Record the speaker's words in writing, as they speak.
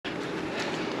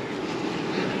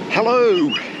Hello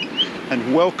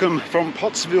and welcome from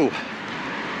Pottsville.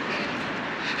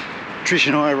 Trish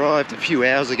and I arrived a few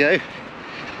hours ago.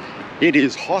 It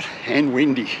is hot and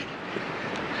windy.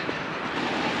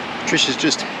 Trish has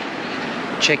just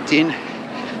checked in,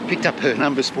 picked up her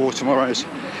numbers for tomorrow's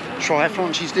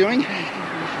triathlon she's doing.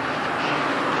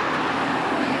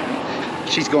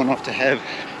 She's gone off to have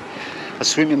a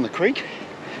swim in the creek,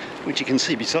 which you can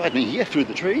see beside me here through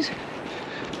the trees.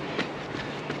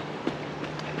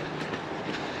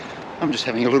 I'm just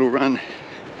having a little run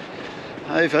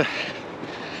over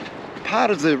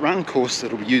part of the run course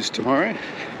that will be used tomorrow,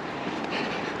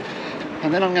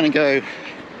 and then I'm going to go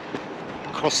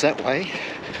across that way,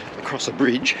 across a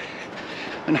bridge,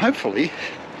 and hopefully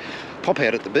pop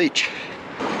out at the beach.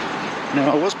 Now,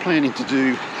 I was planning to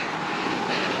do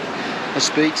a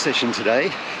speed session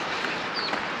today,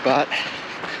 but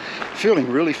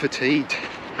feeling really fatigued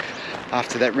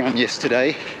after that run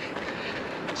yesterday,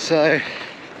 so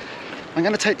I'm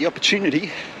going to take the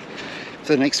opportunity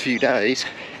for the next few days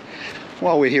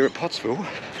while we're here at Pottsville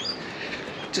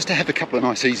just to have a couple of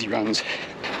nice easy runs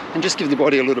and just give the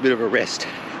body a little bit of a rest,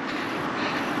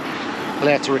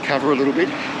 allow it to recover a little bit.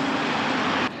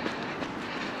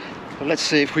 But let's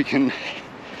see if we can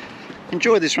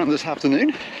enjoy this run this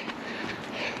afternoon.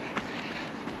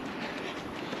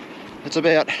 It's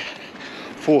about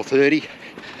 4:30.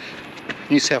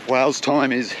 New South Wales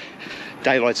time is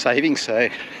daylight saving, so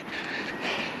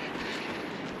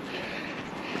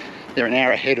they're an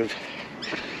hour ahead of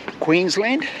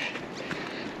Queensland.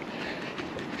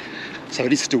 So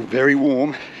it is still very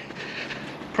warm,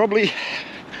 probably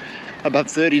above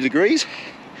 30 degrees.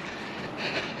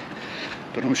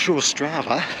 But I'm sure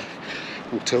Strava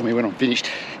will tell me when I'm finished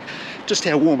just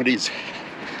how warm it is.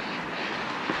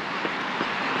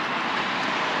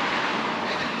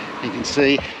 You can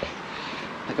see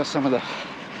they've got some of the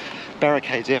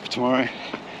barricades out for tomorrow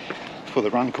for the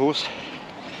run course.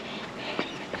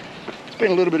 It's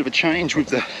been a little bit of a change with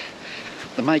the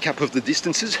makeup of the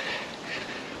distances.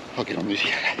 I'll get on this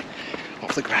here,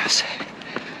 off the grass.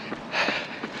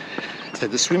 So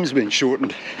the swim's been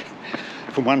shortened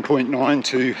from 1.9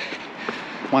 to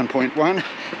 1.1.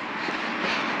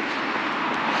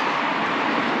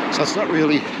 So it's not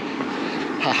really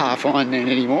a half Ironman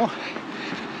anymore,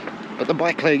 but the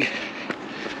bike leg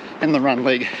and the run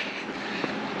leg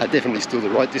are definitely still the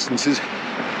right distances.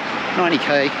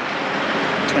 90k,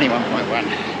 21.1.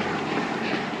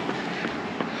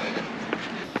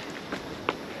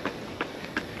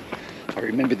 I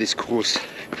remember this course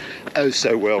oh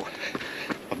so well.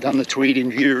 I've done the Tweed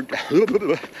Enduro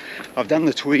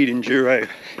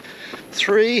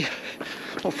 3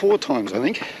 or 4 times, I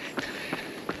think.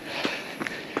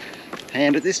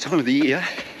 And at this time of the year,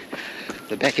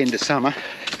 the back end of summer,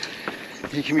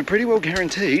 you can be pretty well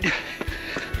guaranteed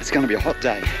it's going to be a hot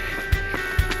day.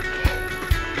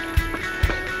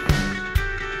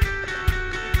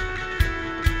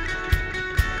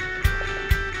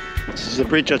 This is the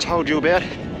bridge I told you about,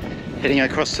 heading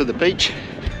across to the beach.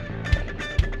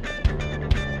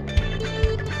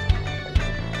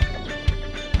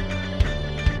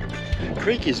 The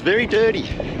creek is very dirty.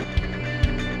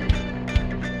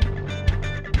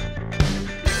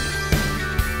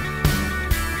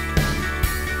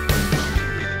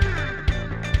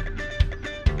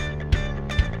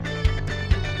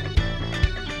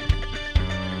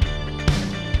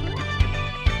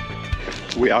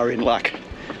 We are in luck.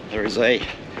 There is a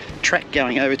track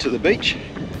going over to the beach,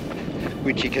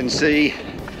 which you can see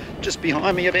just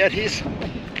behind me about here.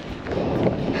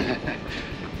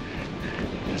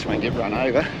 This won't get run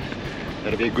over.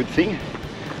 That'll be a good thing.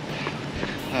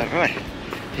 Alright,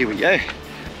 here we go,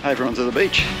 over onto the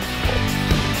beach.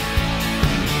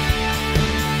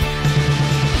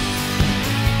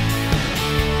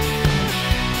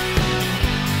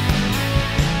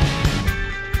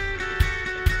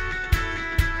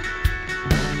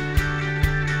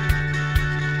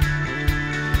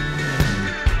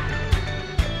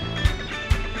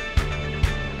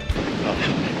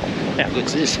 How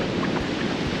good's this?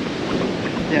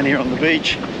 Down here on the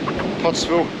beach,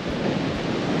 Pottsville.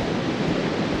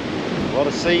 A lot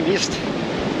of sea mist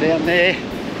down there.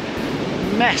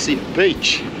 Massive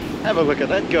beach. Have a look at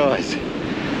that, guys.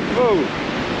 Whoa,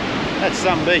 that's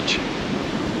some beach.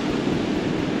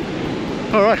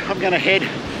 Alright, I'm going to head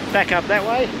back up that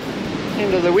way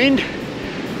into the wind,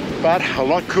 but a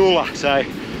lot cooler, so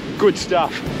good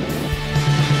stuff.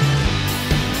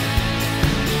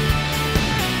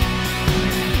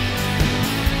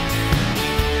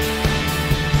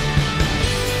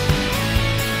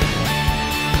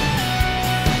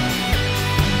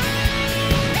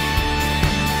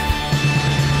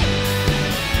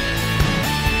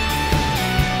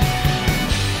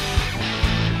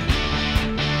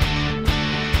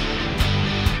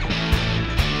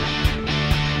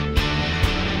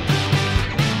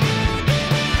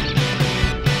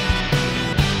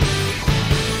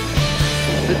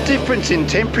 difference in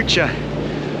temperature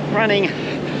running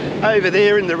over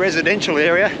there in the residential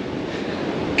area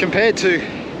compared to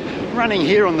running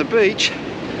here on the beach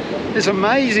is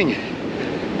amazing.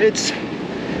 It's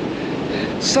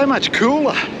so much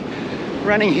cooler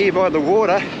running here by the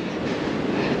water.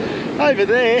 Over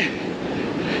there,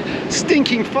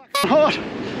 stinking fucking hot.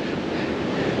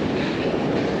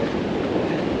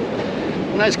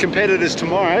 And those competitors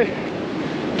tomorrow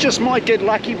just might get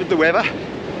lucky with the weather.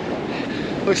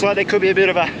 Looks like there could be a bit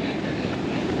of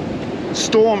a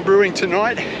storm brewing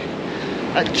tonight.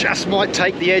 That just might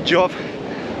take the edge off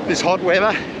this hot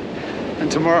weather,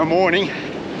 and tomorrow morning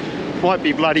might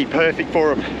be bloody perfect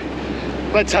for them.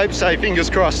 Let's hope so,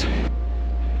 fingers crossed.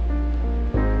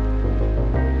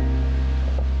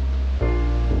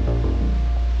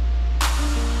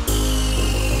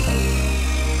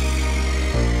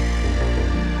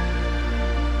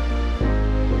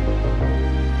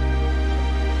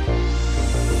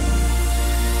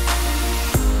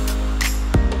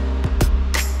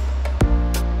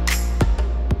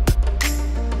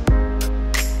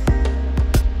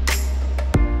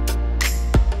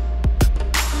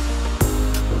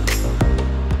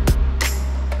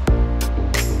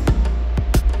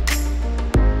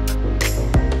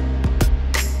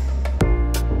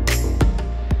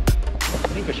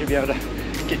 I should be able to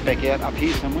get back out up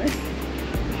here somewhere. So,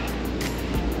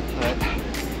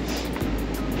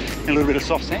 a little bit of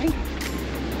soft sand.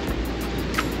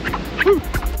 Woo.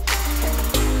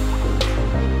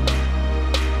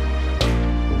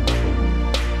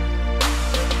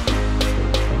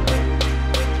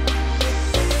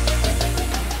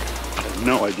 I have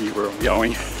no idea where I'm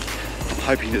going. I'm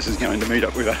hoping this is going to meet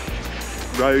up with a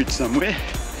road somewhere.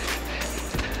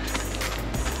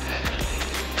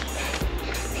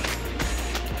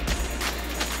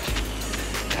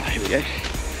 Go.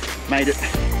 Made it.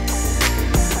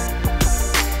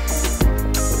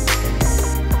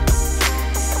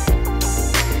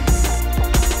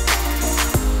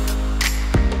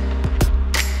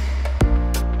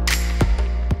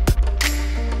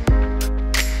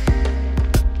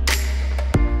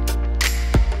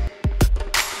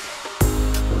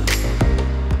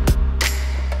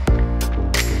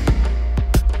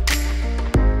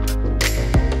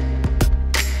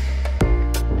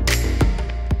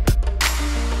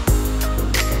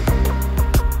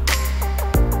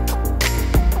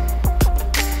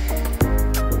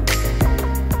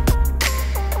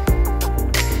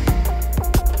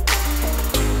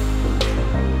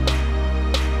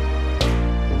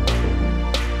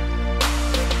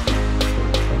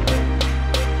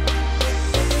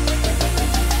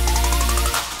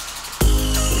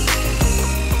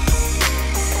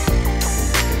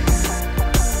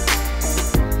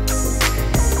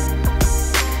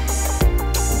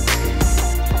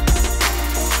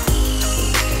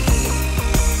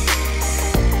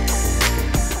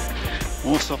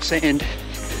 More soft sand.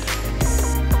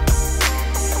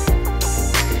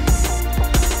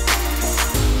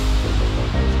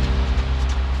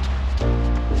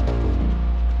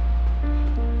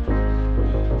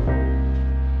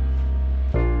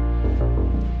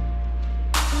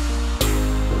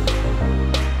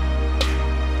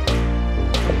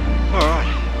 Alright,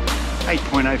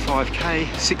 8.05k,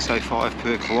 6:05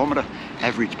 per kilometre,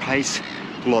 average pace,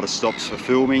 a lot of stops for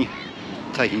filming,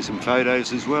 taking some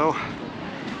photos as well.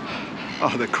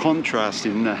 Oh, the contrast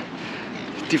in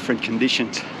different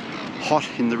conditions. Hot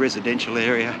in the residential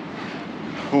area,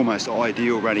 almost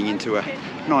ideal running into a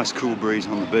nice cool breeze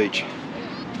on the beach.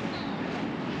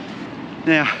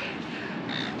 Now,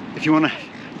 if you want to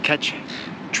catch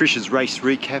Trish's race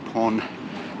recap on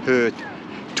her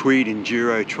Tweed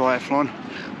Enduro triathlon,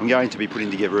 I'm going to be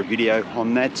putting together a video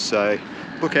on that, so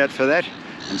look out for that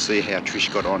and see how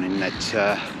Trish got on in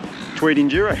that Tweed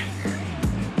Enduro.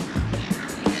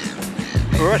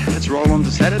 Alright, let's roll on to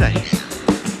Saturday.